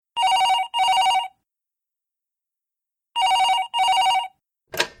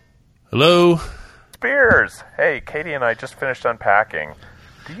Hello? Spears! Hey, Katie and I just finished unpacking.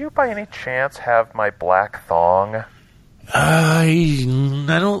 Do you by any chance have my black thong? I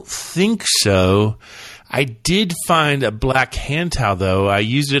don't think so. I did find a black hand towel, though. I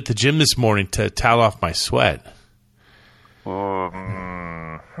used it at the gym this morning to towel off my sweat. Well,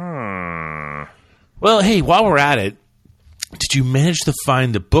 hey, while we're at it, did you manage to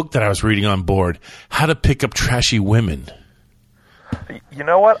find the book that I was reading on board, How to Pick Up Trashy Women? You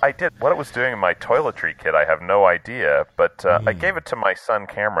know what? I did. What it was doing in my toiletry kit, I have no idea. But I gave it to my son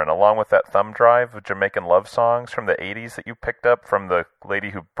Cameron, along with that thumb drive of Jamaican love songs from the 80s that you picked up from the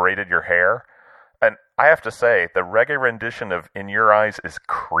lady who braided your hair. And I have to say, the reggae rendition of In Your Eyes is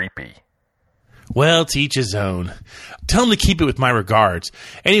creepy. Well, to each his own. Tell him to keep it with my regards.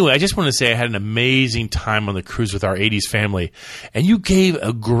 Anyway, I just want to say I had an amazing time on the cruise with our 80s family, and you gave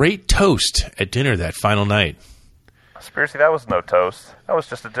a great toast at dinner that final night. Spearsy, that was no toast. That was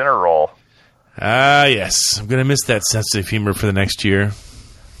just a dinner roll. Ah, yes. I'm going to miss that sensitive humor for the next year.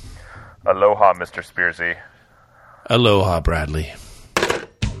 Aloha, Mr. Spearsy. Aloha, Bradley.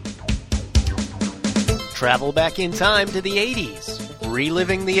 Travel back in time to the 80s,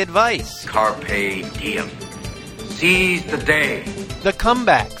 reliving the advice, Carpe diem. Seize the day. the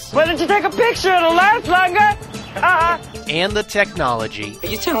comebacks, Why don't you take a picture? It'll last longer. and the technology. Are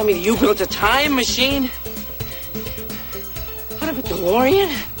you telling me that you built a time machine? Out of a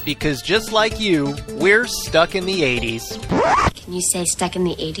DeLorean? Because just like you, we're stuck in the 80s. Can you say stuck in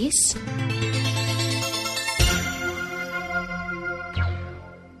the 80s?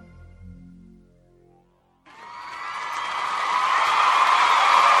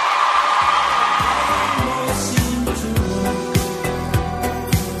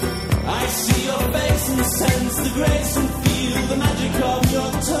 I see your face and sense the grace and feel the magic of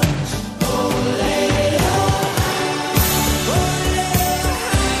your touch. Oh, lay your hands, oh, lay your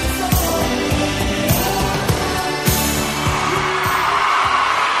hands on me.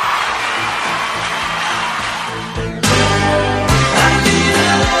 I need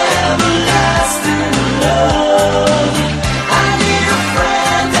an everlasting love. I need a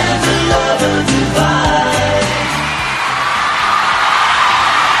friend and a lover divine.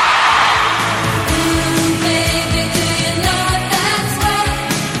 Baby, do you know that's right?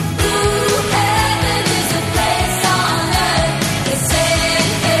 Ooh, heaven is a place on earth. They say in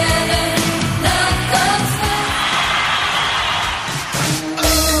heaven, love comes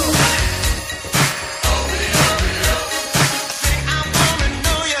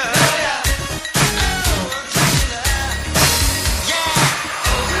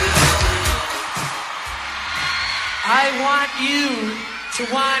I want you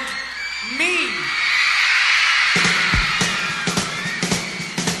to want me.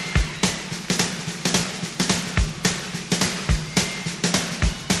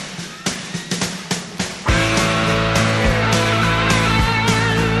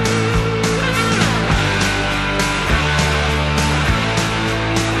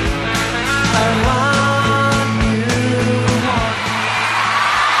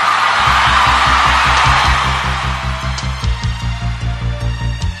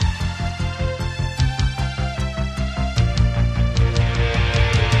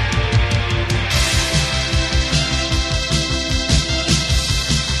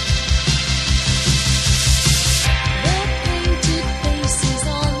 The painted faces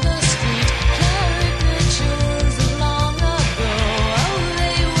on the street, caricatures of long ago. Oh,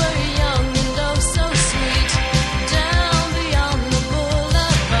 they were young and oh so sweet. Down beyond the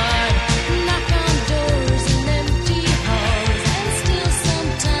boulevard, knock on doors in empty halls, and still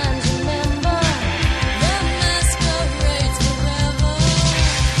sometimes remember the masquerades forever.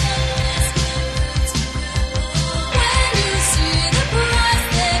 When you see the price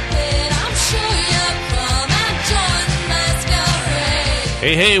they paid, I'm sure you'll come and join the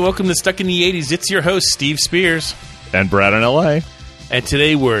masquerade. Hey, welcome to Stuck in the 80s. It's your host, Steve Spears. And Brad in L.A. And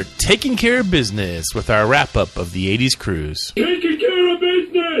today we're taking care of business with our wrap-up of the 80s cruise. Taking care of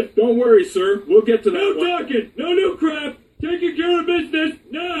business! Don't worry, sir. We'll get to that. No talking! No new crap! Taking care of business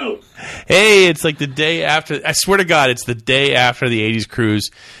now! Hey, it's like the day after. I swear to God, it's the day after the 80s cruise.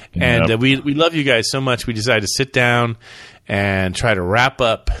 And Yep. we love you guys so much. We decided to sit down and try to wrap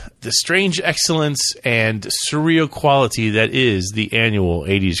up the strange excellence and surreal quality that is the annual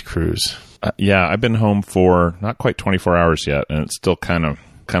 80s cruise. Yeah, I've been home for not quite 24 hours yet, and it's still kind of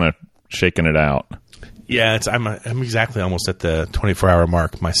shaking it out. Yeah, I'm exactly almost at the 24-hour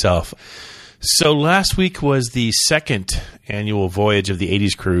mark myself. So last week was the second annual voyage of the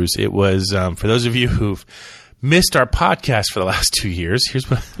 80s cruise. It was, for those of you who've missed our podcast for the last 2 years, here's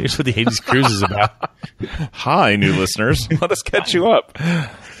what the 80s cruise is about. Hi, new listeners. Let us catch you up.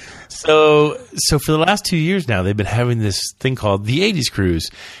 So for the last 2 years now, they've been having this thing called the 80s Cruise.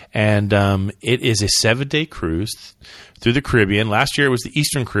 And it is a 7-day cruise through the Caribbean. Last year it was the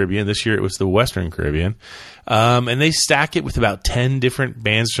Eastern Caribbean. This year it was the Western Caribbean. And they stack it with about 10 different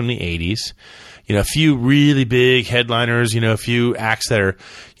bands from the 80s. You know, a few really big headliners, you know, a few acts that are,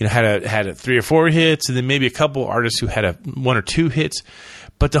 you know, had 3 or 4 hits, and then maybe a couple artists who had 1 or 2 hits.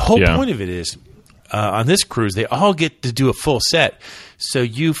 But the whole point of it is, on this cruise, they all get to do a full set. So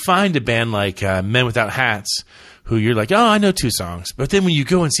you find a band like Men Without Hats, who you're like, oh, I know 2 songs. But then when you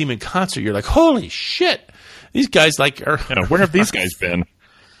go and see them in concert, you're like, holy shit, these guys like are. Where have these guys been?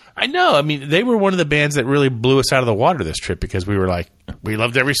 I know. I mean, they were one of the bands that really blew us out of the water this trip because we were like, we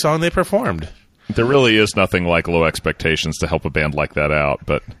loved every song they performed. There really is nothing like Low Expectations to help a band like that out.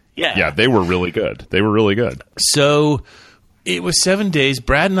 But yeah, they were really good. So it was 7 days.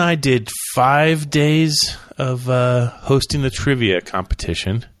 Brad and I did 5 days of hosting the trivia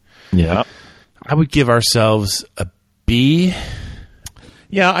competition. Yeah. I would give ourselves a B.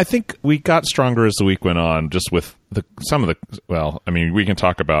 Yeah, I think we got stronger as the week went on, just with some of the. Well, I mean, we can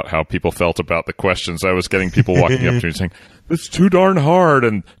talk about how people felt about the questions. I was getting people walking up to me saying, "It's too darn hard,"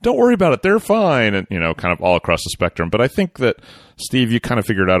 and "Don't worry about it, they're fine," and kind of all across the spectrum. But I think that Steve, you kind of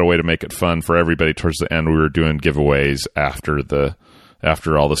figured out a way to make it fun for everybody. Towards the end, we were doing giveaways after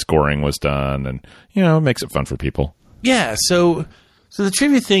all the scoring was done, and it makes it fun for people. Yeah, so the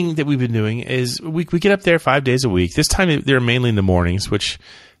trivia thing that we've been doing is we get up there 5 days a week. This time they're mainly in the mornings, which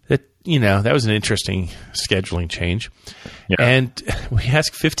that was an interesting scheduling change. Yeah. And we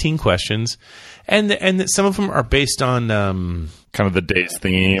ask 15 questions, and some of them are based on kind of the day's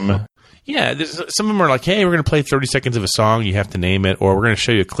theme. Yeah, some of them are like, hey, we're going to play 30 seconds of a song, you have to name it, or we're going to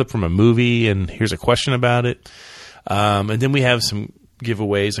show you a clip from a movie, and here's a question about it. And then we have some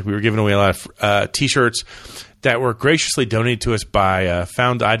giveaways. Like we were giving away a lot of T-shirts that were graciously donated to us by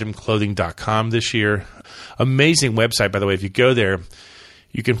founditemclothing.com this year. Amazing website, by the way. If you go there,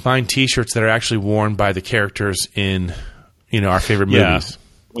 you can find T-shirts that are actually worn by the characters in our favorite movies.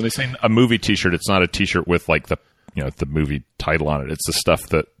 When they say a movie T-shirt, it's not a T-shirt with like the movie title on it. It's the stuff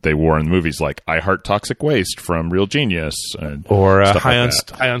that they wore in movies, like I Heart Toxic Waste from Real Genius, or High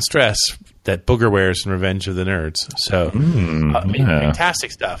on Stress that Booger wears in Revenge of the Nerds. So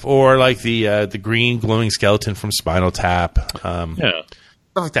fantastic stuff. Or like the green glowing skeleton from Spinal Tap.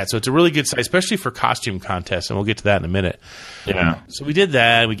 Stuff like that. So it's a really good site, especially for costume contests, and we'll get to that in a minute. Yeah. So we did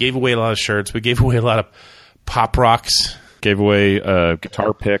that. We gave away a lot of shirts. We gave away a lot of pop rocks. Gave away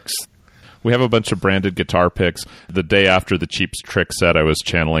guitar picks. We have a bunch of branded guitar picks. The day after the Cheap Trick set, I was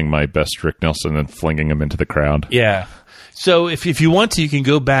channeling my best Rick Nelson and flinging him into the crowd. Yeah. So if you want to, you can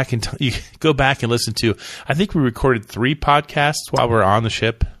go back and listen to. I think we recorded 3 podcasts while we were on the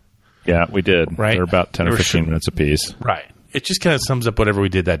ship. Yeah, we did. Right. They're about 10 or 15 minutes apiece. Right. It just kind of sums up whatever we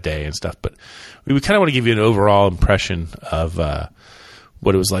did that day and stuff. But we kind of want to give you an overall impression of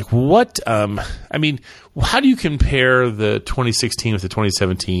what it was like. I mean, how do you compare the 2016 with the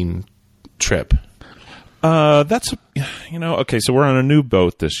 2017 trip? That's okay, so we're on a new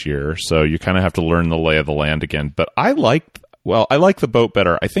boat this year, so you kind of have to learn the lay of the land again. But I like the boat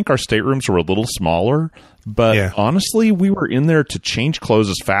better. I think our staterooms were a little smaller, but honestly, we were in there to change clothes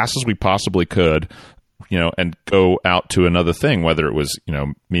as fast as we possibly could, and go out to another thing, whether it was,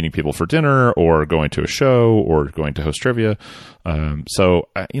 meeting people for dinner or going to a show or going to host trivia. So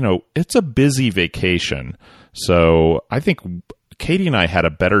it's a busy vacation. So I think Katie and I had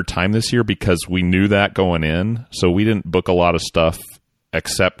a better time this year because we knew that going in. So we didn't book a lot of stuff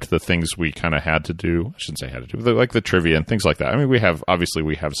except the things we kind of had to do. I shouldn't say had to do, like the trivia and things like that. I mean, we have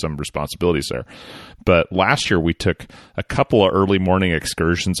some responsibilities there. But last year we took a couple of early morning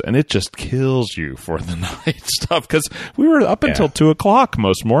excursions, and it just kills you for the night stuff because we were up until 2:00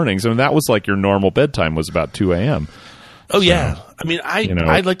 most mornings, and that was like your normal bedtime was about 2 a.m. Oh, so, yeah. I mean,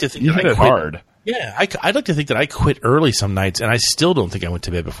 I'd like to think you hit it hard. Yeah, I'd like to think that I quit early some nights, and I still don't think I went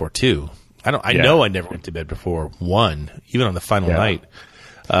to bed before 2. I know I never went to bed before 1, even on the final night.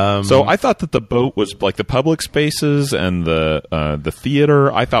 So I thought that the boat was like the public spaces and the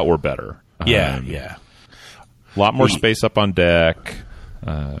theater. I thought were better. Yeah. A lot more space up on deck.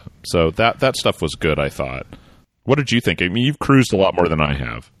 So that stuff was good. I thought. What did you think? I mean, you've cruised a lot more than I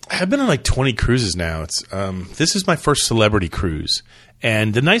have. I've been on like 20 cruises now. It's this is my first celebrity cruise,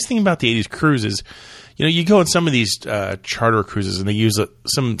 and the nice thing about the 80s cruise is, you go on some of these charter cruises and they use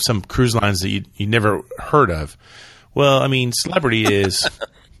some cruise lines that you never heard of. Well, I mean, Celebrity is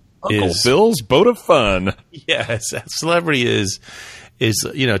Uncle Phil's Boat of Fun. Yes, Celebrity is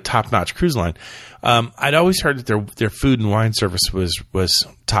top notch cruise line. I'd always heard that their food and wine service was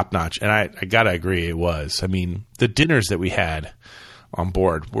top notch, and I gotta agree, it was. I mean, the dinners that we had on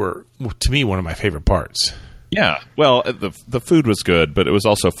board were, to me, one of my favorite parts. Yeah. Well, the food was good, but it was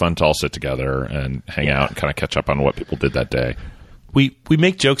also fun to all sit together and hang out and kind of catch up on what people did that day. We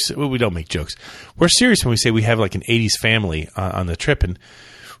make jokes. Well, we don't make jokes. We're serious when we say we have like an 80s family on the trip, and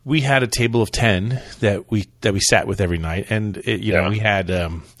we had a table of 10 that we sat with every night, and we had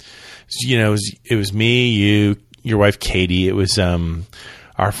it was me, you, your wife Katie. It was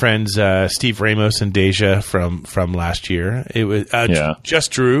our friends Steve Ramos and Deja from last year. It was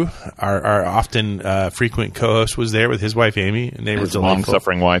just Drew, our often frequent co-host, was there with his wife Amy, and they were delightful.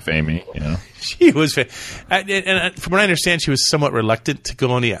 Long-suffering wife Amy. Yeah. She was, and from what I understand, she was somewhat reluctant to go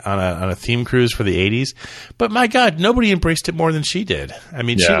on a theme cruise for the 80s. But my God, nobody embraced it more than she did. I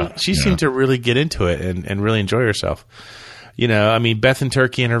mean, she seemed to really get into it and really enjoy herself. You know, I mean, Beth and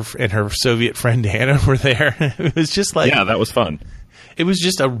Turkey and her Soviet friend Anna were there. It was just like, that was fun. It was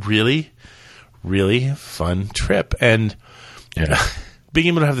just a really, really fun trip, and being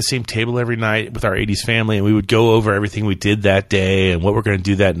able to have the same table every night with our 80s family, and we would go over everything we did that day and what we're going to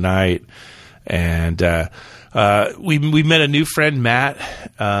do that night. And we met a new friend, Matt,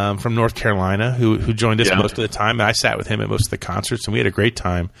 from North Carolina, who joined us most of the time. And I sat with him at most of the concerts, and we had a great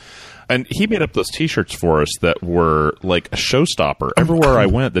time. And he made up those T-shirts for us that were like a showstopper. Everywhere I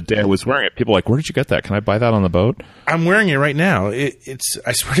went, the day I was wearing it, people were like, "Where did you get that? Can I buy that on the boat?" I'm wearing it right now. It's.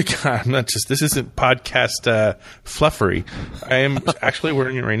 I swear to God, I'm not just. This isn't podcast fluffery. I am actually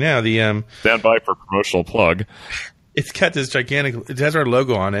wearing it right now. The stand by for promotional plug. It's got this gigantic. It has our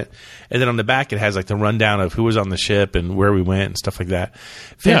logo on it, and then on the back it has like the rundown of who was on the ship and where we went and stuff like that.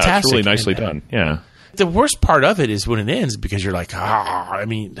 Fantastic. Yeah, it's really nicely done. Yeah. The worst part of it is when it ends, because you're like, I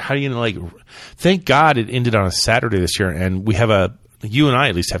mean, how are you going to thank God it ended on a Saturday this year, and we have you and I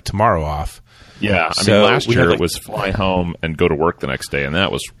at least have tomorrow off. Yeah. I mean, last year it was fly home and go to work the next day, and that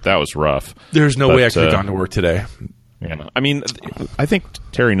was rough. There's no way I could have gone to work today. Yeah. I mean, I think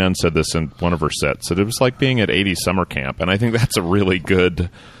Terry Nunn said this in one of her sets, that it was like being at 80s summer camp, and I think that's a really good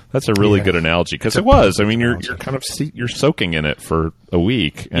good analogy, because it was. I mean, you're kind of you're soaking in it for a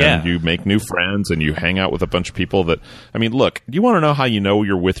week, and you make new friends, and you hang out with a bunch of people that. I mean, look, you want to know how you know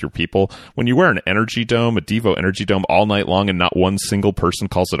you're with your people? When you wear an Energy Dome, a Devo Energy Dome, all night long, and not one single person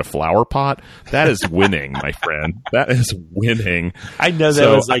calls it a flower pot. That is winning, my friend. That is winning. I know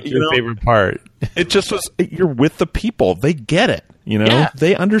that was like your favorite part. It just was. You're with the people. They get it. You know,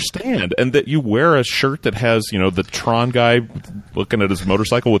 they understand. And that you wear a shirt that has, the Tron guy looking at his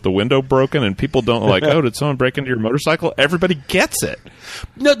motorcycle with the window broken, and people don't like, oh, did someone break into your motorcycle? Everybody gets it.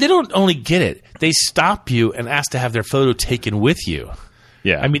 No, they don't only get it. They stop you and ask to have their photo taken with you.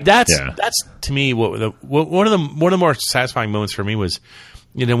 Yeah. I mean, that's to me one of the more satisfying moments for me was,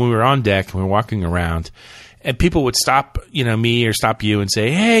 when we were on deck and we were walking around, and people would stop, me or stop you and say,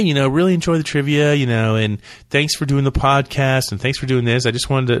 "Hey, really enjoy the trivia, and thanks for doing the podcast, and thanks for doing this. I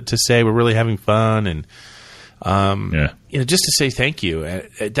just wanted to say we're really having fun, and just to say thank you."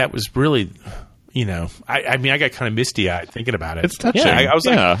 That was really, I mean, I got kind of misty-eyed thinking about it. It's touching. Yeah, I was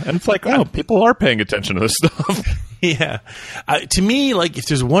like, and it's like, oh, people are paying attention to this stuff. Yeah, to me, like if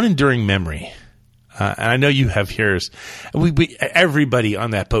there's one enduring memory. And I know you have yours. Everybody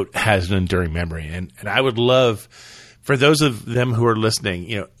on that boat has an enduring memory, and I would love for those of them who are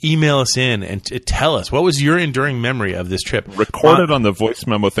listening, email us in and tell us what was your enduring memory of this trip. Record it on the voice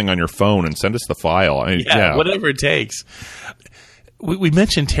memo thing on your phone and send us the file. I mean, whatever it takes. We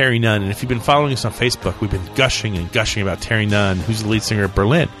mentioned Terry Nunn, and if you've been following us on Facebook, we've been gushing and gushing about Terry Nunn, who's the lead singer of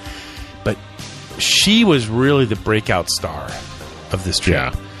Berlin. But she was really the breakout star of this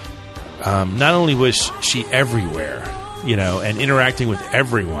trip. Yeah. Not only was she everywhere, and interacting with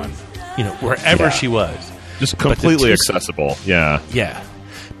everyone, wherever she was. Just completely accessible. Yeah. Yeah.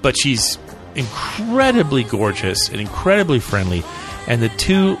 But she's incredibly gorgeous and incredibly friendly. And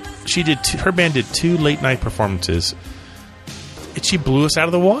her band did 2 late night performances. And she blew us out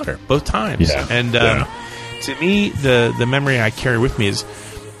of the water both times. Yeah. And to me, the memory I carry with me is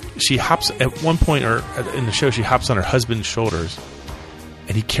she hops at one point or in the show, she hops on her husband's shoulders.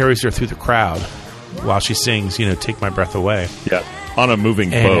 And he carries her through the crowd while she sings, Take My Breath Away. Yeah. On a moving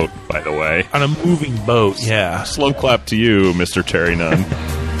boat, by the way. On a moving boat, yeah. Slow clap to you, Mr. Terry Nunn.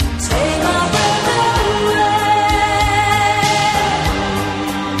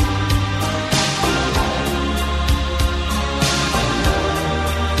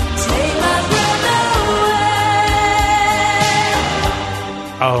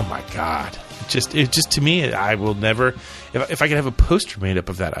 Oh, my God. It just to me, I will never. If I could have a poster made up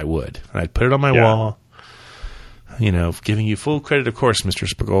of that, I would. And I'd put it on my wall. Giving you full credit, of course, Mr.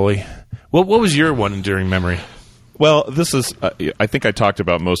 Spigoli. What was your one enduring memory? Well, this is, I think I talked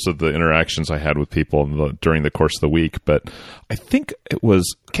about most of the interactions I had with people during the course of the week, but I think it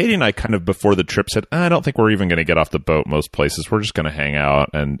was Katie and I kind of before the trip said, I don't think we're even going to get off the boat most places. We're just going to hang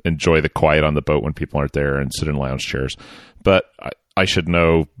out and enjoy the quiet on the boat when people aren't there and sit in lounge chairs. But I should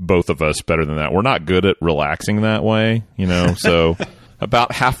know both of us better than that. We're not good at relaxing that way, so...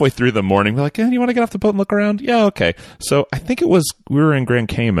 About halfway through the morning, we're like, you want to get off the boat and look around? Yeah, okay. So I think we were in Grand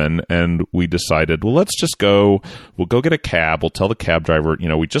Cayman, and we decided, well, let's just go. We'll go get a cab. We'll tell the cab driver,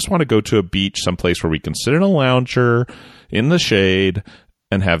 we just want to go to a beach someplace where we can sit in a lounger in the shade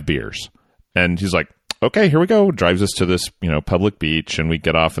and have beers. And he's like, okay, here we go. Drives us to this, public beach, and we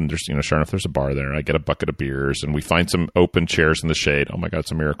get off, and there's, sure enough, there's a bar there. I get a bucket of beers, and we find some open chairs in the shade. Oh my God,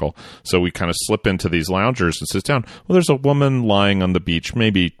 it's a miracle. So we kind of slip into these loungers and sit down. Well, there's a woman lying on the beach,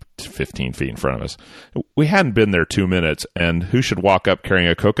 maybe 15 feet in front of us. We hadn't been there 2 minutes, and who should walk up carrying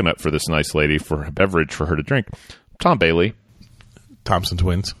a coconut for this nice lady for a beverage for her to drink? Tom Bailey. Thompson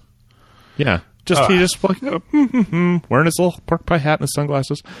twins. Yeah. He just wearing his little pork pie hat and his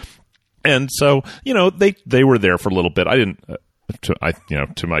sunglasses. And so, they were there for a little bit. I didn't,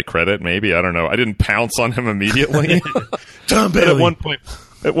 to my credit, maybe, I don't know. I didn't pounce on him immediately. Tom Bailey.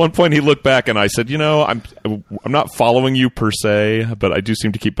 At one point, he looked back and I said, I'm not following you per se, but I do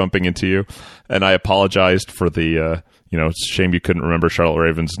seem to keep bumping into you. And I apologized for the, it's a shame you couldn't remember Charlotte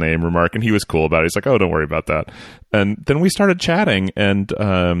Raven's name remark. And he was cool about it. He's like, oh, don't worry about that. And then we started chatting, and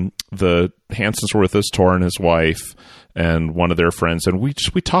the Hansons were with us, Tor and his wife, and one of their friends, and we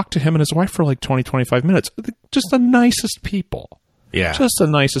talked to him and his wife for like 20-25 minutes. Just the nicest people. Yeah. Just the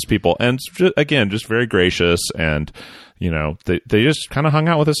nicest people. And again, just very gracious, and they just kind of hung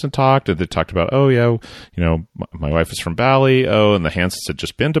out with us and talked, and they talked about, my wife is from Bali, and the Hansons had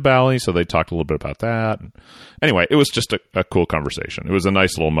just been to Bali, so they talked a little bit about that. And anyway, it was just a cool conversation. It was a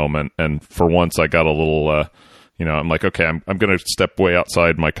nice little moment, and for once I got a little I'm like, okay, I'm going to step way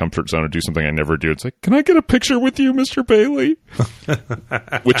outside my comfort zone and do something I never do. It's like, can I get a picture with you, Mr. Bailey?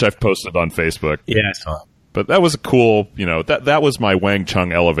 Which I've posted on Facebook. Yeah, I saw it. But that was a cool, that was my Wang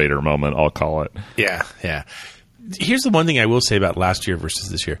Chung elevator moment, I'll call it. Yeah, yeah. Here's the one thing I will say about last year versus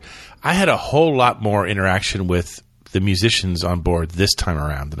this year. I had a whole lot more interaction with the musicians on board this time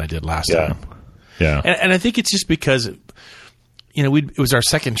around than I did last time. Yeah. And I think it's just because... it was our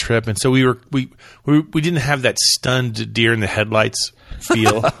second trip, and so we didn't have that stunned deer in the headlights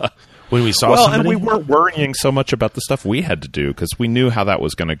feel when we saw somebody. And we weren't worrying so much about the stuff we had to do because we knew how that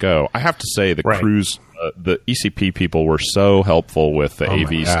was going to go. I have to say, the cruise, the ECP people were so helpful with the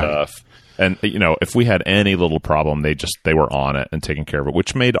AV stuff, and if we had any little problem, they were on it and taking care of it,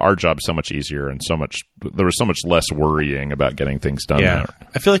 which made our job so much easier and there was so much less worrying about getting things done. Yeah,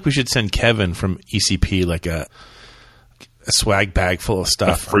 I feel like we should send Kevin from ECP like a swag bag full of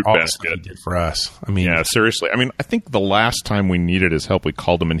stuff. A fruit basket. He did for us. I mean, yeah, seriously. I mean, I think the last time we needed his help, we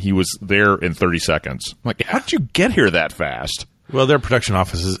called him and he was there in 30 seconds. I'm like, how did you get here that fast? Well, their production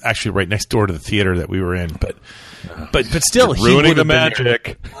office is actually right next door to the theater that we were in, but still, he ruining the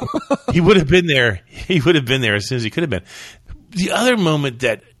magic. He would have been there. He would have been there as soon as he could have been. The other moment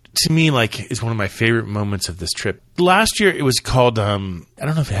that, to me, is one of my favorite moments of this trip. Last year, it was called, I don't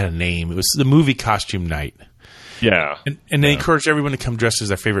know if it had a name. It was the movie costume night. Yeah. And they encouraged everyone to come dressed as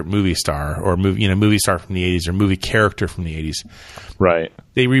their favorite movie star or movie star from the 80s or movie character from the 80s. Right.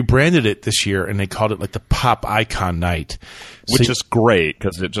 They rebranded it this year and they called it like the Pop Icon Night. Which is great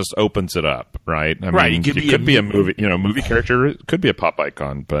because it just opens it up, right? I mean, it could be a movie, movie character. It could be a pop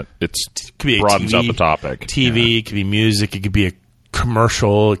icon, but it could be broadens out the topic. TV, it could be music, it could be a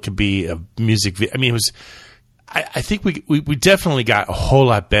commercial, it could be a music video. I mean, it was... I think we definitely got a whole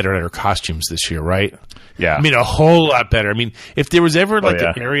lot better at our costumes this year, right? Yeah. I mean, a whole lot better. I mean, if there was ever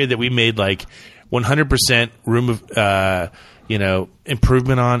an area that we made 100% room of,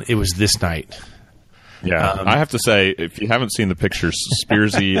 improvement on, it was this night. Yeah. I have to say, if you haven't seen the pictures,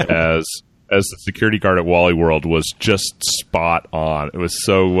 Spearsy as the security guard at Wally World was just spot on. It was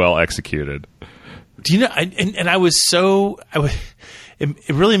so well executed. Do you know, and I was so...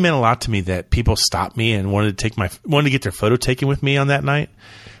 It really meant a lot to me that people stopped me and wanted to get their photo taken with me on that night.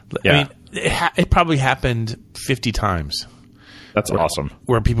 Yeah. I mean, it probably happened 50 times. That's awesome.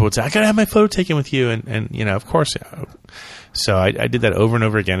 Where people would say, I got to have my photo taken with you. And of course. So I did that over and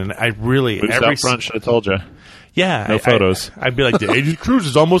over again. And I really... Moose out front should have told you. Yeah. No photos. I'd be like, the 80s cruise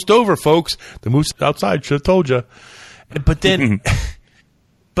is almost over, folks. The moose outside should have told you. But then...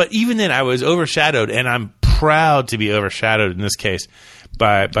 But even then, I was overshadowed, and I'm proud to be overshadowed in this case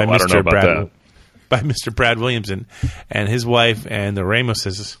by Mr. Brad Williams and his wife and the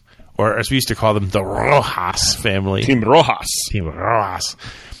Ramoses, or as we used to call them, the Rojas family. Team Rojas.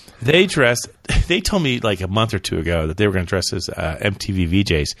 They told me like a month or two ago that they were going to dress as MTV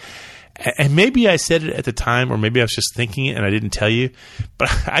VJs. And maybe I said it at the time, or maybe I was just thinking it and I didn't tell you. But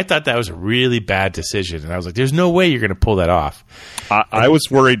I thought that was a really bad decision. And I was like, there's no way you're going to pull that off. I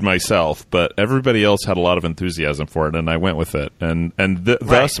was worried myself, but everybody else had a lot of enthusiasm for it, and I went with it. And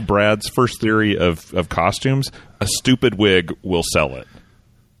thus, Brad's first theory of costumes, a stupid wig will sell it.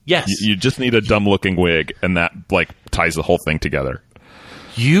 Yes. You just need a dumb-looking wig, and that like ties the whole thing together.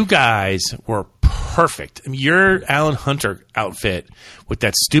 You guys were perfect. I mean, your Alan Hunter outfit with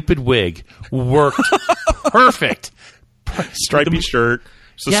that stupid wig worked perfect. Stripy shirt,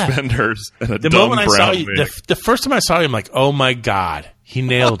 suspenders, and a the dumb moment I brown saw you, wig. the first time I saw you, I'm like, oh my God, he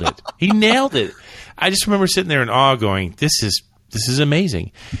nailed it. He nailed it. I just remember sitting there in awe going, this is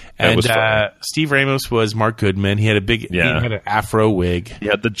amazing. And was fun. Steve Ramos was Mark Goodman. He had he had an afro wig. He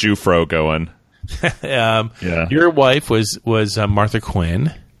had the Jufro going. Your wife was Martha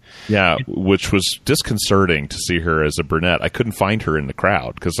Quinn. Yeah, which was disconcerting to see her as a brunette. I couldn't find her in the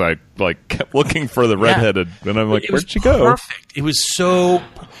crowd because I like kept looking for the redheaded, and I'm like, where'd she go? Perfect. It was so.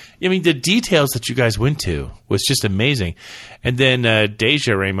 I mean, the details that you guys went to was just amazing. And then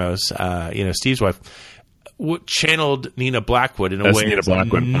Deja Ramos, Steve's wife, channeled Nina Blackwood in a way Nina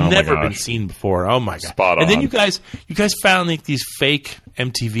Blackwood. never been seen before. Oh my God! Spot on. And then you guys found like these fake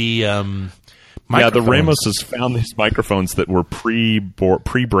MTV. Yeah, the Ramoses found these microphones that were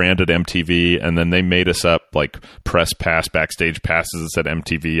pre-branded MTV, and then they made us up like press pass backstage passes that said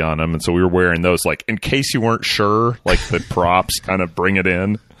MTV on them, and so we were wearing those like in case you weren't sure, like the props kind of bring it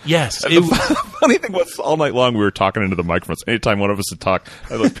in. Yes. And the funny thing was, all night long we were talking into the microphones. Anytime one of us would talk,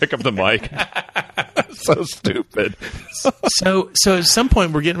 I'd like pick up the mic. So stupid. So at some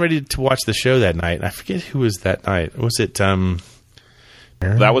point we're getting ready to watch the show that night. I forget who was that night. Was it?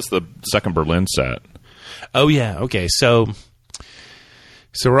 That was the second Berlin set. Oh yeah. Okay. So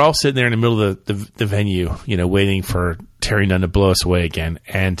we're all sitting there in the middle of the venue, waiting for Terry Nunn to blow us away again.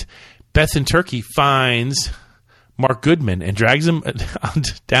 And Beth and Turkey finds Mark Goodman and drags him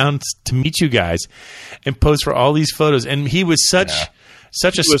down to meet you guys and pose for all these photos. And he was such a he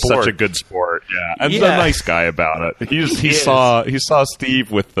was sport. such a good sport, and a nice guy about it. He saw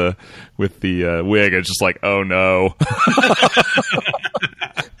Steve with the wig, and just like, oh no.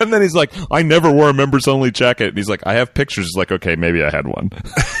 And then he's like, I never wore a members only jacket. And he's like, I have pictures. He's like, okay, maybe I had one.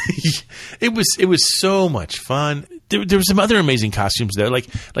 It was so much fun. There were some other amazing costumes though. Like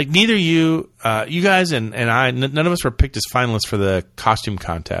neither you guys and I, none of us were picked as finalists for the costume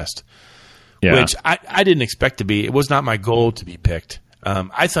contest. Yeah. Which I didn't expect to be. It was not my goal to be picked.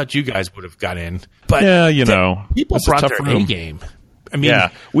 I thought you guys would have got in, but people brought their A game. I mean,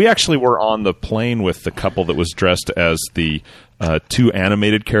 we actually were on the plane with the couple that was dressed as the two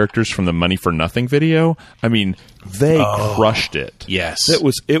animated characters from the Money for Nothing video. I mean, they crushed it. Yes,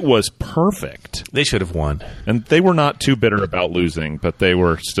 it was perfect. They should have won, and they were not too bitter about losing, but they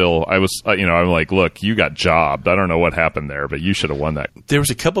were still. I was, I'm like, look, you got jobbed. I don't know what happened there, but you should have won that. There was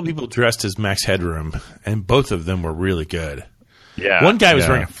a couple people dressed as Max Headroom, and both of them were really good. Yeah, one guy was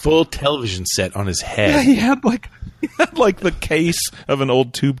wearing a full television set on his head. Yeah, he had like the case of an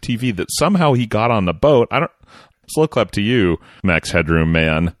old tube TV that somehow he got on the boat. Slow clap to you, Max Headroom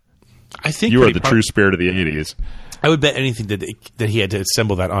man. I think you are the true spirit of the 80s. I would bet anything that he had to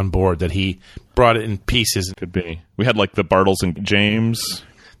assemble that on board, that he brought it in pieces. Could be. We had like the Bartles and James.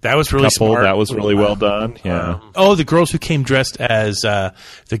 That was really smart. That was really well done. Yeah. The girls who came dressed as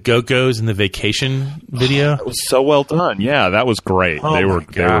the Go-Go's in the Vacation video. That was so well done. Yeah, that was great. They were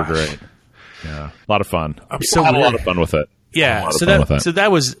great. Yeah, a lot of fun. I had a lot of fun with it. Yeah, so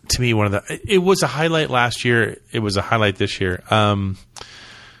that was to me one of the. It was a highlight last year. It was a highlight this year.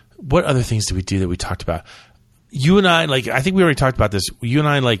 What other things did we do that we talked about? You and I, I think we already talked about this. You and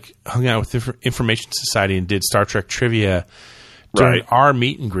I hung out with the Information Society and did Star Trek trivia during our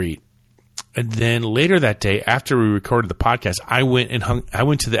meet and greet. And then later that day, after we recorded the podcast, I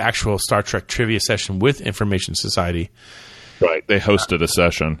went to the actual Star Trek trivia session with Information Society. Right, they hosted a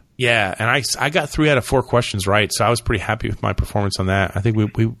session. Yeah, and I got 3 out of 4 questions right, so I was pretty happy with my performance on that. I think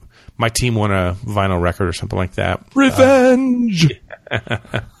my team won a vinyl record or something like that. Revenge.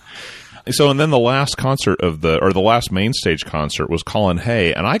 So, and then the last concert the last main stage concert was Colin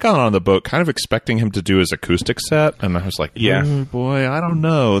Hay, and I got on the boat kind of expecting him to do his acoustic set, and I was like, oh, boy, I don't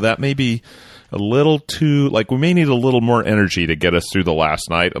know. That may be a little too, we may need a little more energy to get us through the last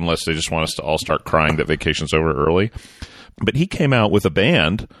night, unless they just want us to all start crying that vacation's over early. But he came out with a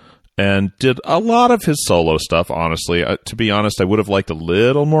band and did a lot of his solo stuff, honestly. To be honest, I would have liked a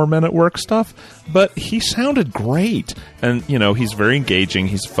little more Men at Work stuff, but he sounded great. And, he's very engaging.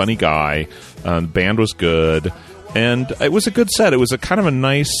 He's a funny guy. The band was good. And it was a good set. It was a kind of a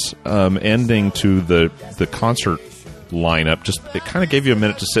nice ending to the concert lineup. Just it kind of gave you a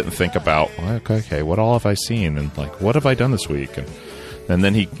minute to sit and think about, okay, what all have I seen, and like what have I done this week, and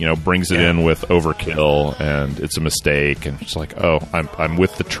then he brings it in with Overkill and It's a Mistake, and it's like, oh, I'm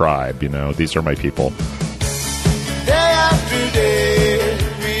with the tribe. These are my people. Day after day,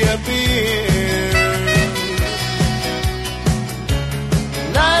 reappear.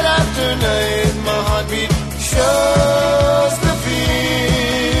 Night after night, my heartbeat shows the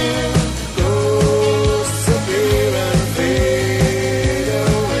fear. Ghosts appear and fade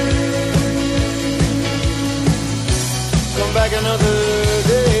away. Come back another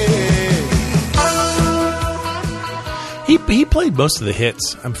day. He played most of the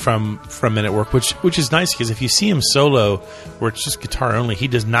hits from Men at Work, which is nice because if you see him solo, where it's just guitar only, he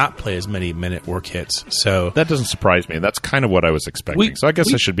does not play as many Men at Work hits. So that doesn't surprise me. That's kind of what I was expecting. So I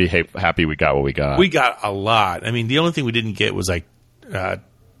guess I should be happy we got what we got. We got a lot. I mean, the only thing we didn't get was like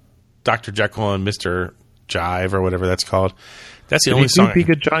Dr. Jekyll and Mr. Jive or whatever that's called. That's the only song. Be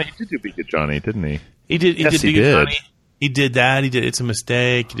Good Johnny. He did do Be Good Johnny, didn't he? He did. He Yes, did. he Be Good did. Johnny. He did that. He did It's a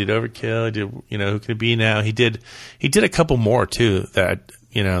Mistake. He did Overkill. He did Who Can It Be Now. He did a couple more too that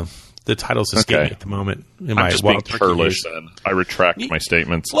the titles escape me at the moment. I'm just being churlish then. I retract my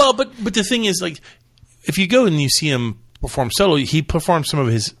statements. Well, but the thing is, like, if you go and you see him perform solo, he performs some of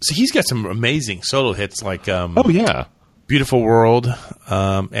his. So he's got some amazing solo hits, like Beautiful World,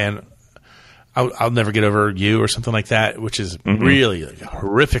 and I'll Never Get Over You or something like that, which is really like a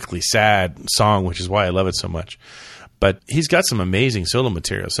horrifically sad song, which is why I love it so much. But he's got some amazing solo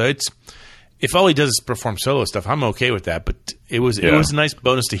material. So if all he does is perform solo stuff, I'm okay with that. But it was a nice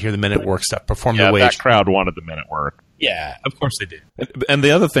bonus to hear the Men at Work stuff perform the way that crowd wanted the Men at Work. Yeah, of course they did. And the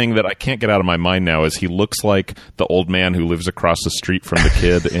other thing that I can't get out of my mind now is he looks like the old man who lives across the street from the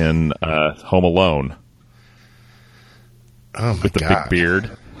kid in Home Alone. Oh my with the God. big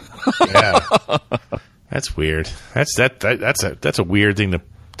beard. Yeah, that's weird. That's a weird thing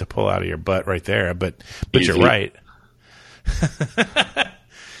to pull out of your butt right there. But you're right.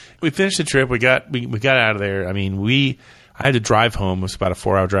 We finished the trip. We got out of there. I mean, I had to drive home. It was about a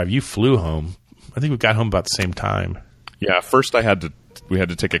 4-hour drive. You flew home. I think we got home about the same time. Yeah. First, we had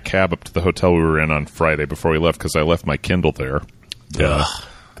to take a cab up to the hotel we were in on Friday before we left because I left my Kindle there. Yeah,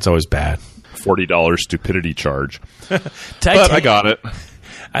 it's always bad. $40 stupidity charge. I got it.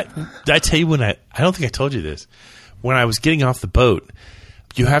 Did I tell you when I don't think I told you this. When I was getting off the boat,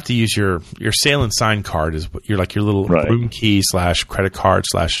 you have to use your sail and sign card is your little room key / credit card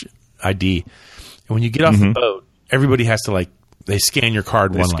 / ID. And when you get off the boat, everybody has to they scan your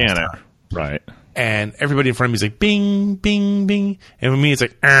card one last time. Right. And everybody in front of me is like, bing, bing, bing. And with me, it's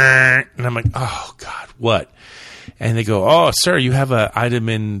like, and I'm like, oh, God, what? And they go, oh, sir, you have an item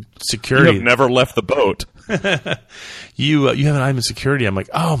in security. You have never left the boat. You have an item in security. I'm like,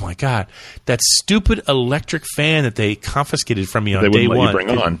 oh, my God. That stupid electric fan that they confiscated from me on day one. They wouldn't let you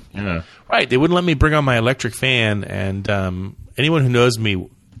bring on. Yeah. Right. They wouldn't let me bring on my electric fan. And anyone who knows me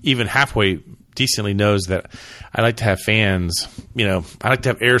even halfway decently knows that I like to have fans. I like to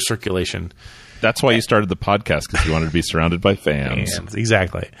have air circulation. That's why you started the podcast, because you wanted to be surrounded by fans.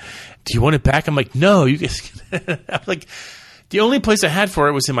 Exactly. Do you want it back? I'm like, no. You guys. I'm like, the only place I had for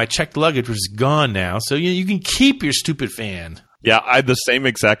it was in my checked luggage, which is gone now. So you can keep your stupid fan. Yeah, I had the same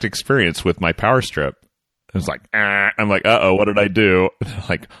exact experience with my power strip. It was like, I'm like, uh-oh, what did I do?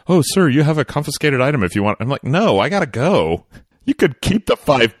 Like, oh, sir, you have a confiscated item if you want. I'm like, no, I gotta go. You could keep the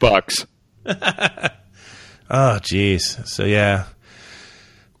 $5. Oh, jeez. So, yeah.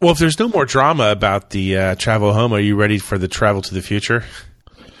 Well, if there's no more drama about the travel home, are you ready for the travel to the future?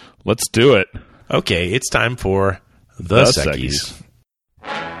 Let's do it. Okay, it's time for The Seckies.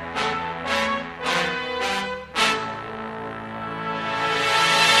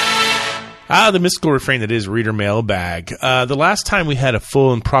 The mystical refrain that is Reader Mailbag. The last time we had a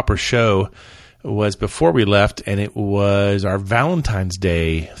full and proper show was before we left, and it was our Valentine's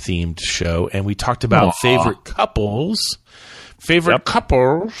Day themed show, and we talked about favorite couples of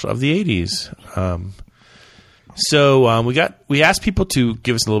the 80s. So we asked people to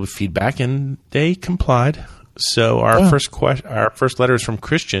give us a little bit of feedback, and they complied. So our first letter is from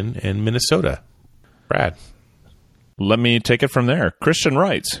Christian in Minnesota. Brad. Let me take it from there. Christian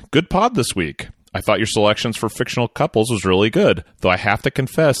writes, good pod this week. I thought your selections for fictional couples was really good, though I have to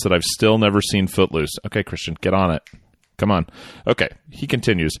confess that I've still never seen Footloose. Okay, Christian, get on it. Come on. Okay, he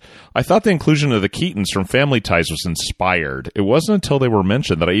continues. I thought the inclusion of the Keatons from Family Ties was inspired. It wasn't until they were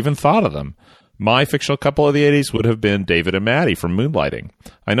mentioned that I even thought of them. My fictional couple of the 80s would have been David and Maddie from Moonlighting.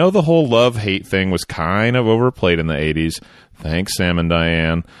 I know the whole love-hate thing was kind of overplayed in the 80s. Thanks, Sam and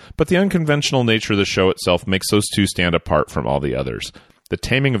Diane. But the unconventional nature of the show itself makes those two stand apart from all the others. The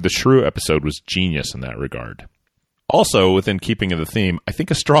Taming of the Shrew episode was genius in that regard. Also, within keeping of the theme, I think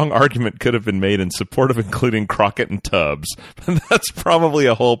a strong argument could have been made in support of including Crockett and Tubbs. And that's probably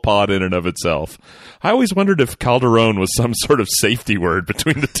a whole pod in and of itself. I always wondered if Calderon was some sort of safety word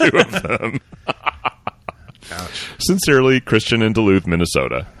between the two of them. Sincerely, Christian in Duluth,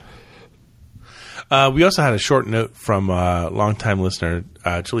 Minnesota. We also had a short note from a longtime listener,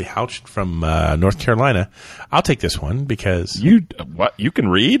 Julie Houch from North Carolina. I'll take this one because... You can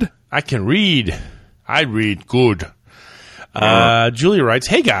read? I can read. I read good. Julie writes,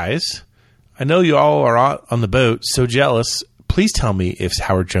 "Hey guys, I know you all are out on the boat, so jealous. Please tell me if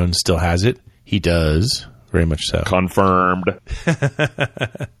Howard Jones still has it." He does. Very much so. Confirmed.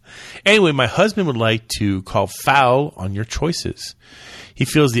 Anyway, my husband would like to call foul on your choices. He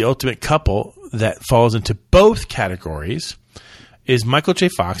feels the ultimate couple that falls into both categories is Michael J.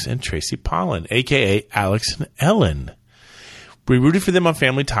 Fox and Tracy Pollan, a.k.a. Alex and Ellen. We rooted for them on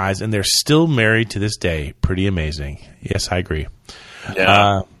Family Ties, and they're still married to this day. Pretty amazing. Yes, I agree.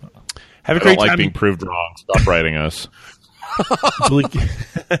 Yeah. Have a great time. I don't like being proved wrong. Stop writing us.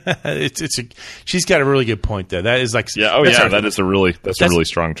 She's got a really good point there. That is like that's a really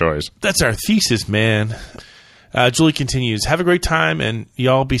strong choice. That's our thesis, man. Julie continues, "Have a great time and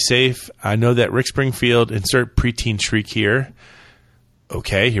y'all be safe. I know that Rick Springfield, insert preteen shriek here.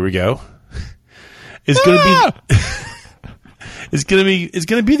 Okay, here we go. Is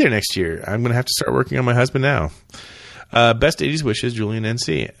gonna be there next year. I'm gonna have to start working on my husband now. Best 80s wishes, Julian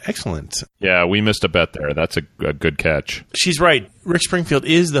NC." Excellent. Yeah, we missed a bet there. That's a good catch. She's right. Rick Springfield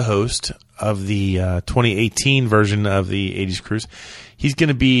is the host of the 2018 version of the 80s Cruise. He's going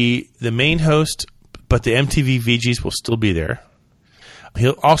to be the main host, but the MTV VGs will still be there.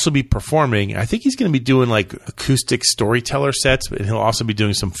 He'll also be performing. I think he's going to be doing like acoustic storyteller sets, but he'll also be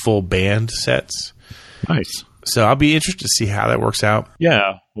doing some full band sets. Nice. So I'll be interested to see how that works out.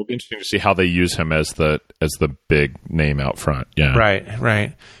 Yeah, it'll be interesting to see how they use him as the big name out front. Yeah,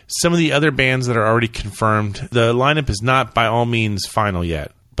 right. Some of the other bands that are already confirmed, the lineup is not by all means final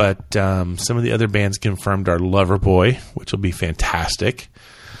yet, but some of the other bands confirmed are Loverboy, which will be fantastic.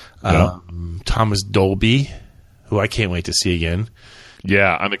 Thomas Dolby, who I can't wait to see again.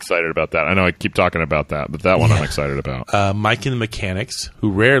 Yeah, I'm excited about that. I know I keep talking about that, but that one I'm excited about. Mike and the Mechanics, who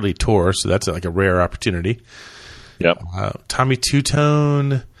rarely tour, so that's like a rare opportunity. Yep. Tommy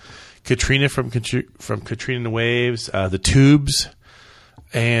Two-Tone, Katrina from Katrina and the Waves, the Tubes,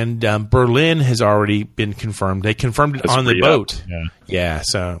 and Berlin has already been confirmed. They confirmed it on the boat. Yeah.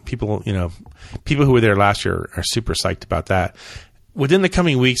 So people who were there last year are super psyched about that. Within the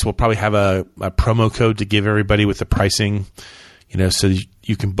coming weeks, we'll probably have a promo code to give everybody with the pricing, so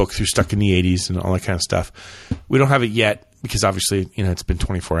you can book through Stuck in the 80s and all that kind of stuff. We don't have it yet because obviously, it's been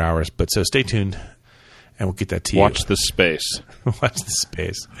 24 hours. But so stay tuned and we'll get that to you. Watch the space. Watch the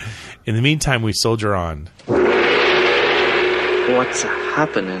space. In the meantime, we soldier on. What's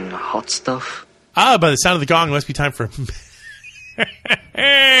happening, hot stuff? By the sound of the gong, it must be time for...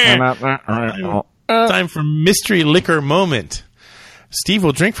 time for Mystery Liquor Moment. Steve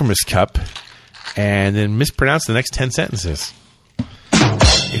will drink from his cup and then mispronounce the next 10 sentences.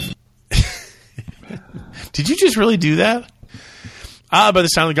 Did you just really do that? By the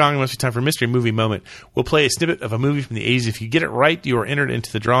sound of the gong, it must be time for Mystery Movie Moment. We'll play a snippet of a movie from the 80s. If you get it right, you are entered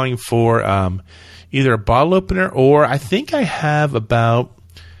into the drawing for either a bottle opener or I think I have about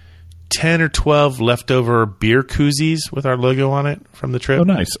 10 or 12 leftover beer koozies with our logo on it from the trip. Oh,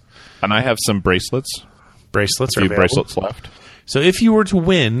 nice. And I have some bracelets. Bracelets are available. Bracelets left. So if you were to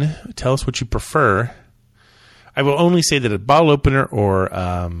win, tell us what you prefer. I will only say that a bottle opener or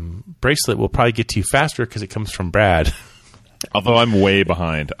bracelet will probably get to you faster because it comes from Brad. Although I'm way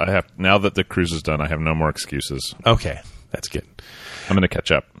behind. Now that the cruise is done, I have no more excuses. Okay, that's good. I'm going to catch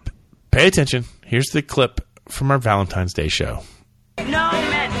up. Pay attention. Here's the clip from our Valentine's Day show. No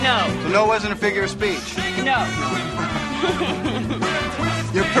meant no. So no wasn't a figure of speech? No.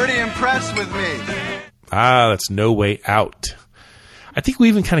 You're pretty impressed with me. That's No Way Out. I think we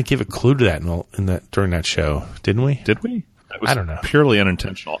even kind of gave a clue to that during that show, didn't we? Did we? I don't know. Purely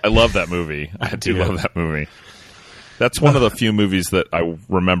unintentional. I love that movie. I do love that movie. That's one of the few movies that I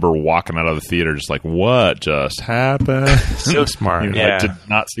remember walking out of the theater just like, what just happened? So smart. I did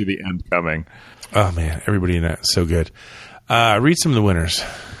not see the end coming. Oh, man. Everybody in that is so good. Read some of the winners.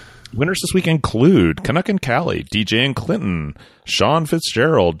 Winners this week include Canuck and Callie, DJ and Clinton, Sean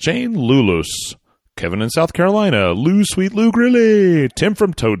Fitzgerald, Jane Lulus, Kevin in South Carolina, Lou Sweet Lou Grilly, Tim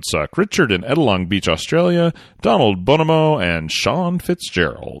from Toadsuck, Richard in Edalong Beach, Australia, Donald Bonamo, and Sean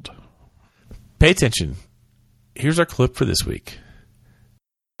Fitzgerald. Pay attention. Here's our clip for this week.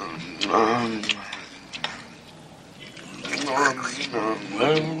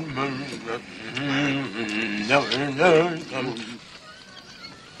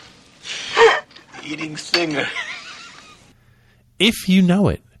 Eating singer. If you know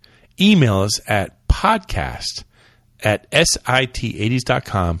it, email us at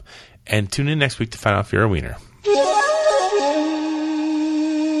podcast@sit80s.com and tune in next week to find out if you're a wiener.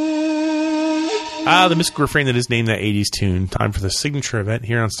 The mystical refrain that is named that 80s tune. Time for the signature event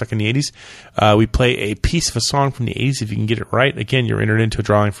here on Stuck in the 80s. We play a piece of a song from the 80s. If you can get it right, again, you're entered into a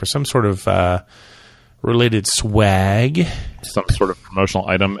drawing for some sort of related swag. Some sort of promotional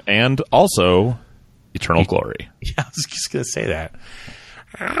item, and also Eternal Glory. Yeah, I was just going to say that.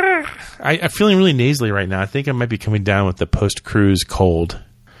 I'm feeling really nasally right now. I think I might be coming down with the post-cruise cold.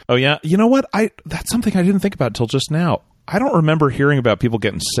 Oh, yeah? You know what? That's something I didn't think about until just now. I don't remember hearing about people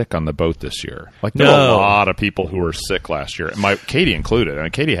getting sick on the boat this year. Like, there were a lot of people who were sick last year. Katie included. I mean,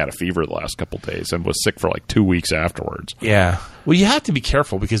 Katie had a fever the last couple of days and was sick for like 2 weeks afterwards. Yeah. Well, you have to be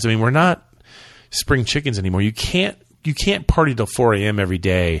careful because, I mean, we're not spring chickens anymore. You can't party till 4 a.m. every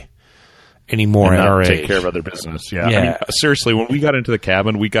day anymore at our age. Take care of other business. Yeah. I mean, seriously, when we got into the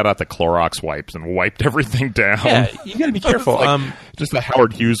cabin, we got out the Clorox wipes and wiped everything down. Yeah, you got to be careful. Just a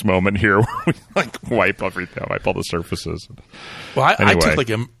Howard Hughes moment here where we wipe everything, wipe all the surfaces. Well, anyway.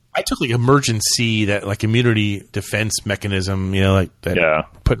 I took emergency, that like immunity defense mechanism, like that. Yeah.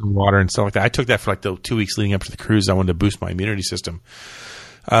 Putting water and stuff like that. I took that for like the 2 weeks leading up to the cruise. I wanted to boost my immunity system.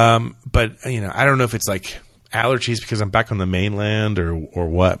 But I don't know if it's like allergies because I'm back on the mainland or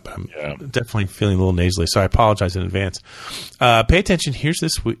what, but I'm definitely feeling a little nasally, so I apologize in advance. Pay attention.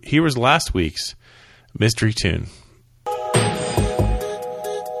 Here was last week's mystery tune.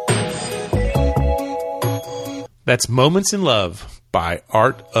 That's Moments in Love by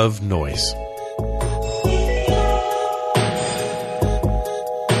Art of Noise.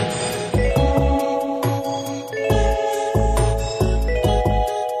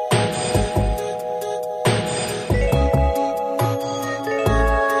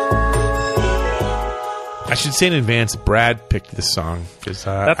 I should say in advance, Brad picked this song because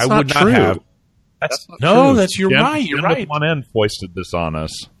I would not have. That's not true. You're right. You're right. One End foisted this on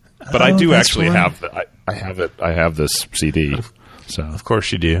us, but I do actually have. I have it. I have this CD. So of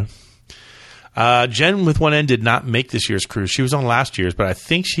course you do. Jen with One End did not make this year's cruise. She was on last year's, but I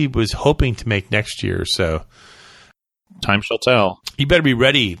think she was hoping to make next year. So time shall tell. You better be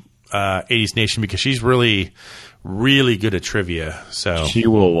ready, 80s Nation, because she's really good at trivia. So she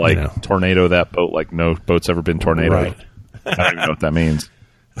will tornado that boat like no boat's ever been tornadoed. Right. I don't even know what that means.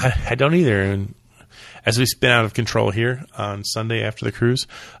 I don't either. And as we spin out of control here on Sunday after the cruise,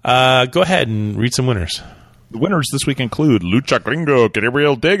 go ahead and read some winners. The winners this week include Lucha Gringo,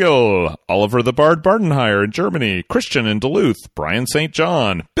 Gabriel Daigle, Oliver the Bard Bardenheier in Germany, Christian in Duluth, Brian St.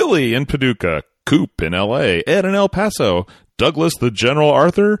 John, Billy in Paducah, Coop in L.A., Ed in El Paso, Douglas the General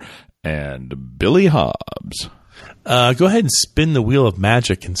Arthur, and Billy Hobbs. Go ahead and spin the wheel of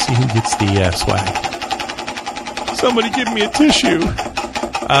magic and see who gets the swag. Somebody give me a tissue.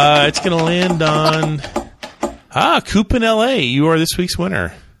 It's going to land on Coop in L.A. You are this week's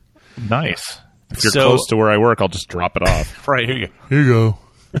winner. Nice. If you're close to where I work, I'll just drop it off. Right, here you go. Here you go.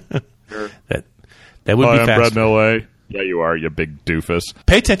 Sure. That would be I'm fast. Brad in L.A. Yeah, you are, you big doofus.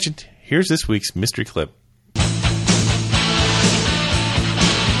 Pay attention. Here's this week's mystery clip.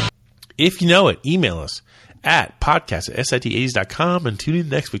 If you know it, email us at podcast@sit80s.com and tune in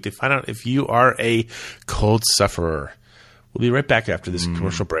next week to find out if you are a cold sufferer. We'll be right back after this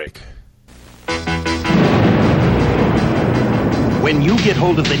commercial break. When you get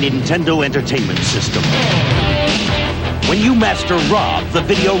hold of the Nintendo Entertainment System, when you master Rob, the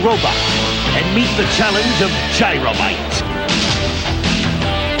video robot, and meet the challenge of Gyromite,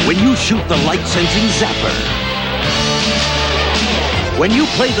 when you shoot the light-sensing zapper, when you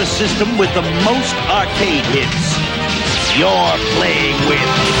play the system with the most arcade hits, you're playing with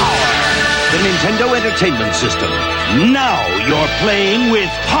power. The Nintendo Entertainment System. Now you're playing with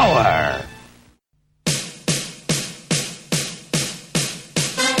power.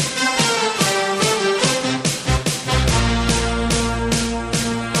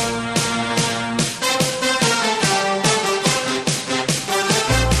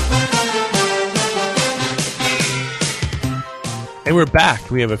 And we're back.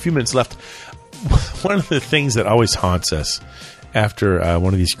 We have a few minutes left. One of the things that always haunts us after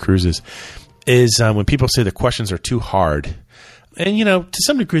one of these cruises is when people say the questions are too hard. And, to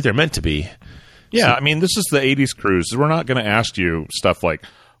some degree they're meant to be. Yeah, I mean, this is the 80s cruise. We're not going to ask you stuff like,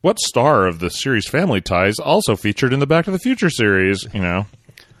 what star of the series Family Ties also featured in the Back to the Future series, you know?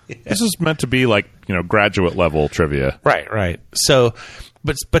 Yeah. This is meant to be like, you know, graduate level trivia. Right. So,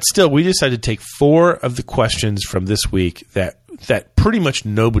 but still, we decided to take 4 of the questions from this week that pretty much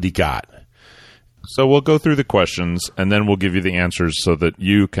nobody got. So we'll go through the questions, and then we'll give you the answers so that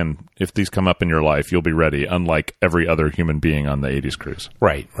you can, if these come up in your life, you'll be ready, unlike every other human being on the 80s cruise.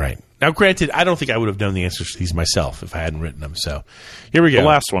 Right. Now, granted, I don't think I would have known the answers to these myself if I hadn't written them. So here we go. The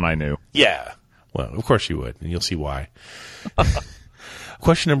last one I knew. Yeah. Well, of course you would, and you'll see why.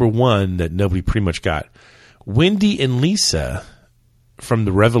 Question number 1 that nobody pretty much got. Wendy and Lisa from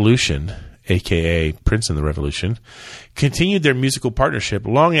The Revolution, a.k.a. Prince and the Revolution, continued their musical partnership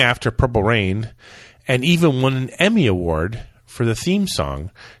long after Purple Rain and even won an Emmy Award for the theme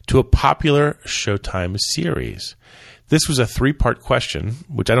song to a popular Showtime series. This was a 3-part question,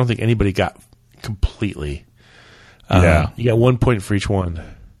 which I don't think anybody got completely. Yeah. You got 1 point for each one.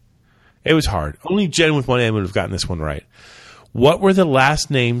 It was hard. Only Jen with 1 A would have gotten this one right. What were the last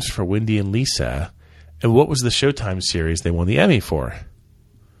names for Wendy and Lisa, and what was the Showtime series they won the Emmy for?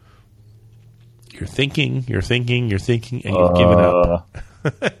 You're thinking, and you've given up.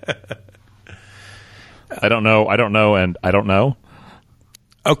 I don't know, and I don't know.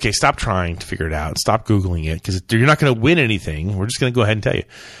 Okay, stop trying to figure it out. Stop Googling it, because you're not going to win anything. We're just going to go ahead and tell you.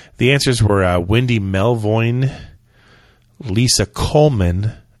 The answers were Wendy Melvoin, Lisa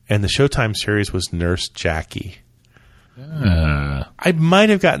Coleman, and the Showtime series was Nurse Jackie. I might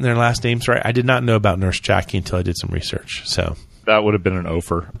have gotten their last names right. I did not know about Nurse Jackie until I did some research. So that would have been an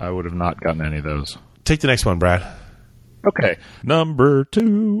offer. I would have not gotten any of those. Take the next one, Brad. Okay. Number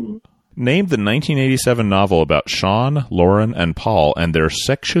 2. Name the 1987 novel about Sean, Lauren, and Paul and their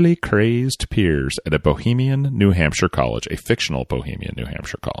sexually crazed peers at a Bohemian, New Hampshire college, a fictional Bohemian, New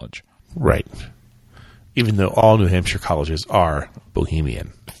Hampshire college. Right. Even though all New Hampshire colleges are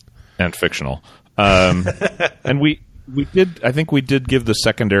Bohemian. And fictional. And we did, I think we did give the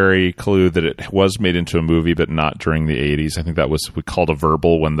secondary clue that it was made into a movie, but not during the 80s. I think that was, we called a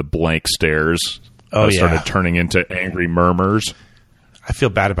verbal when the blank stares started turning into angry murmurs. I feel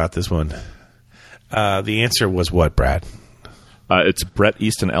bad about this one. The answer was what, Brad? It's Bret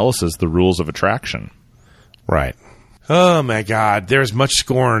Easton Ellis's The Rules of Attraction. Right. Oh, my God. There's much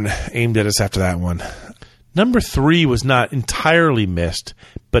scorn aimed at us after that one. Number 3 was not entirely missed,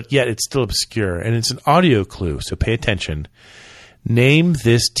 but yet it's still obscure, and it's an audio clue, so pay attention. Name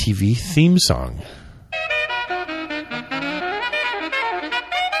this TV theme song.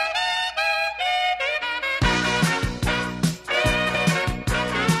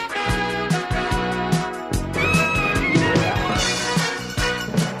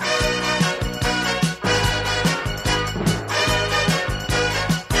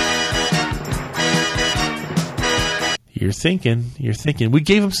 You're thinking. We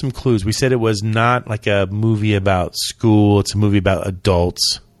gave him some clues. We said it was not like a movie about school. It's a movie about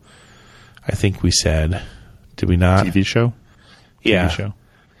adults. I think we said. Did we not? TV show? Yeah. TV show?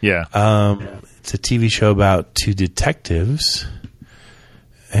 Yeah. It's a TV show about 2 detectives.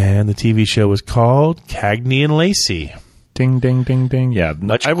 And the TV show was called Cagney and Lacey. Ding, ding, ding, ding. Yeah,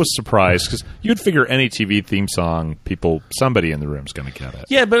 I was surprised because you'd figure any TV theme song, somebody in the room's going to get it.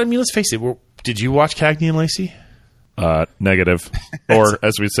 Yeah, but I mean, let's face it. Did you watch Cagney and Lacey? Negative. Or,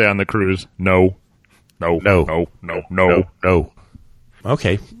 as we say on the cruise, no.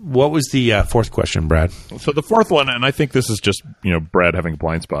 Okay. What was the 4th question, Brad? So the 4th one, and I think this is just, Brad having a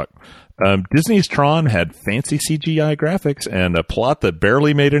blind spot. Disney's Tron had fancy CGI graphics and a plot that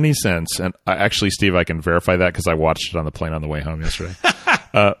barely made any sense. And actually, Steve, I can verify that because I watched it on the plane on the way home yesterday.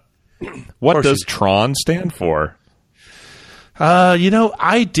 What does Tron stand for?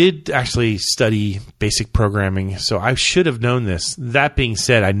 I did actually study basic programming, so I should have known this. That being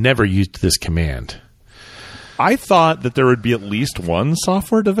said, I never used this command. I thought that there would be at least one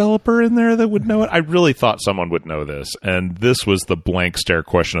software developer in there that would know it. I really thought someone would know this. And this was the blank stare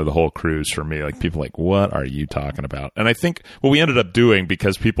question of the whole cruise for me. Like, people like, what are you talking about? And I think what we ended up doing,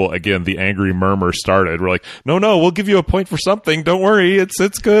 because people, again, the angry murmur started, we're like, no, we'll give you a point for something. Don't worry.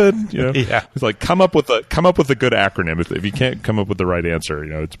 It's good. Yeah. It's like, come up with a good acronym. If you can't come up with the right answer,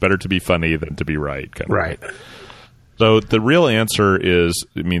 it's better to be funny than to be right. Right. So the real answer it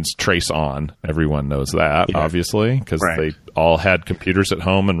means trace on. Everyone knows that, obviously, because they all had computers at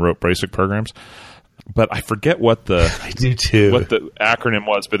home and wrote basic programs. But I forget what I do too. What the acronym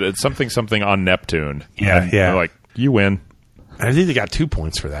was, but it's something on Neptune. Yeah. They're like, you win. I think they got 2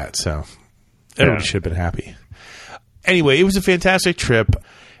 points for that, so everybody should have been happy. Anyway, it was a fantastic trip.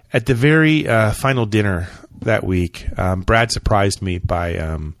 At the very final dinner that week, Brad surprised me by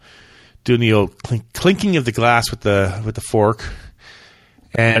doing the old clinking of the glass with the fork.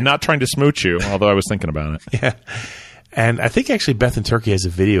 And not trying to smooch you, although I was thinking about it. Yeah. And I think actually Beth in Turkey has a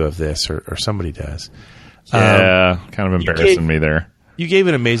video of this, or somebody does. Yeah, kind of embarrassing me there. You gave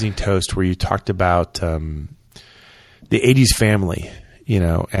an amazing toast where you talked about the 80s family,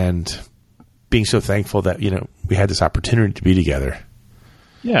 and being so thankful that, we had this opportunity to be together.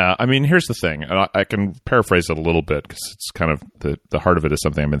 Yeah, I mean, here's the thing. And I can paraphrase it a little bit because it's kind of the heart of it is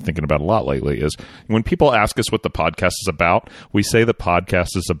something I've been thinking about a lot lately, is when people ask us what the podcast is about, we say the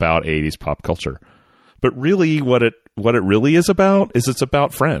podcast is about 80s pop culture. But really what it really is about is it's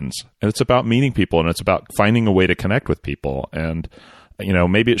about friends, and it's about meeting people, and it's about finding a way to connect with people. And,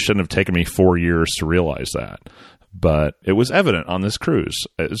 maybe it shouldn't have taken me 4 years to realize that, but it was evident on this cruise.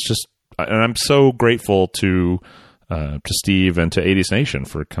 It's just, and I'm so grateful to Steve and to 80s Nation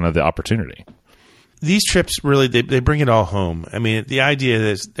for kind of the opportunity. These trips really, they bring it all home. I mean, the idea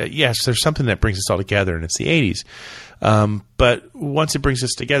is that, yes, there's something that brings us all together, and it's the 80s. But once it brings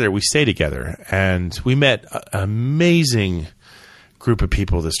us together, we stay together. And we met an amazing group of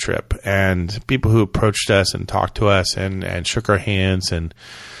people this trip, and people who approached us and talked to us and shook our hands, and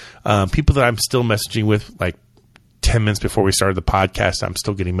people that I'm still messaging with, like 10 minutes before we started the podcast. I'm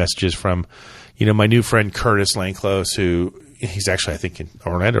still getting messages from, my new friend Curtis Lanclose, who he's actually, I think, in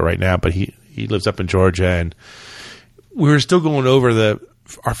Orlando right now, but he lives up in Georgia, and we were still going over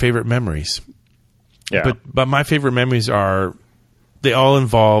our favorite memories. Yeah. But my favorite memories they all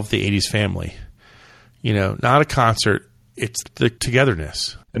involve the 80s family. Not a concert, it's the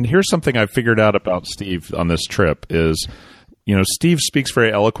togetherness. And here's something I figured out about Steve on this trip is, Steve speaks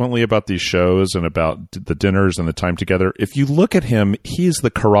very eloquently about these shows and about the dinners and the time together. If you look at him, he's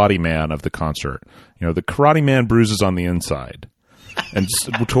the karate man of the concert. The karate man bruises on the inside. And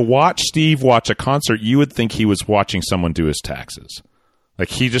to watch Steve watch a concert, you would think he was watching someone do his taxes. Like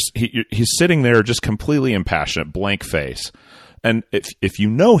he's sitting there just completely impassionate, blank face. And if you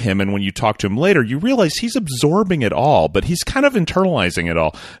know him, and when you talk to him later, you realize he's absorbing it all, but he's kind of internalizing it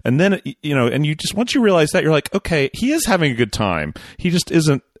all. And then, and you just, once you realize that, you're like, okay, he is having a good time. He just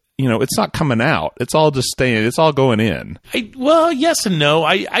isn't, it's not coming out. It's all just staying, it's all going in. Well, yes and no.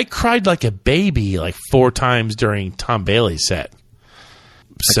 I cried like a baby like 4 times during Tom Bailey's set.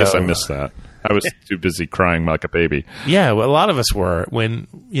 I guess I missed that. I was too busy crying like a baby. Yeah, well, a lot of us were. When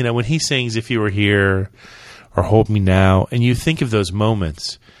he sings "If You Were Here" or "Hold Me Now," and you think of those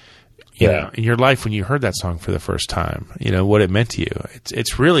moments, in your life when you heard that song for the first time, what it meant to you.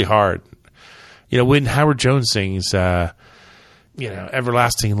 It's really hard. When Howard Jones sings,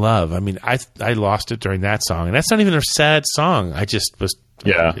 "Everlasting Love." I mean, I lost it during that song, and that's not even a sad song. I just was.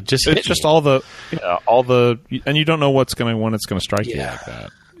 Yeah, it's just all the, and you don't know when it's going to strike you like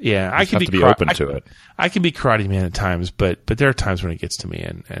that. Yeah, I can be open to it. I can be karate man at times, but there are times when it gets to me,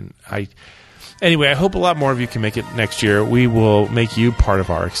 and anyway, I hope a lot more of you can make it next year. We will make you part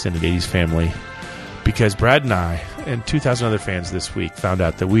of our extended 80s family, because Brad and I and 2,000 other fans this week found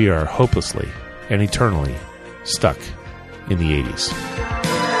out that we are hopelessly and eternally stuck in the 80s.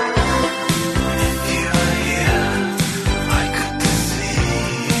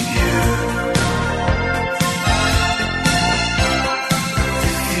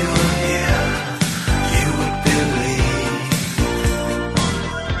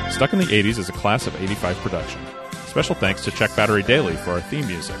 Stuck in the 80s is a class of 85 production. Special thanks to Check Battery Daily for our theme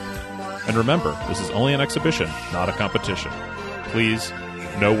music. And remember, this is only an exhibition, not a competition. Please,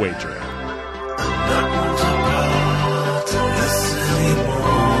 no wagering.